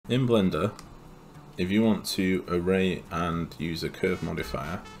In Blender, if you want to array and use a curve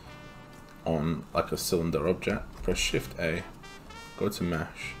modifier on like a cylinder object, press Shift A, go to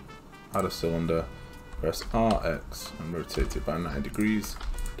Mesh, add a cylinder, press RX and rotate it by 90 degrees,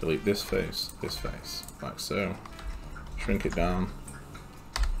 delete this face, like so, shrink it down,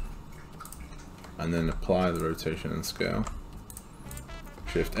 and then apply the rotation and scale.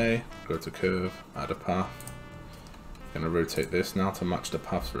 Shift A, go to curve, add a path. I'm going to rotate this now to match the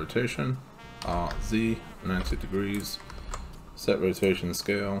path's rotation. RZ, 90 degrees, set rotation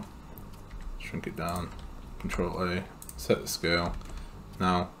scale, shrink it down, Control A, set the scale.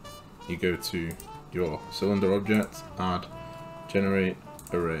 Now you go to your cylinder object, add, generate,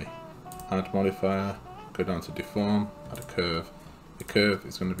 array, add modifier, go down to deform, add a curve. The curve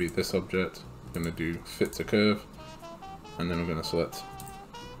is going to be this object. We're going to do fit to curve, and then we're going to select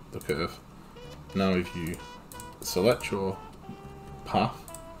the curve. Now if you select your path,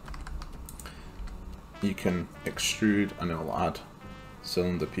 you can extrude and it will add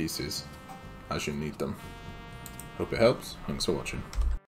cylinder pieces as you need them. Hope it helps. Thanks for watching.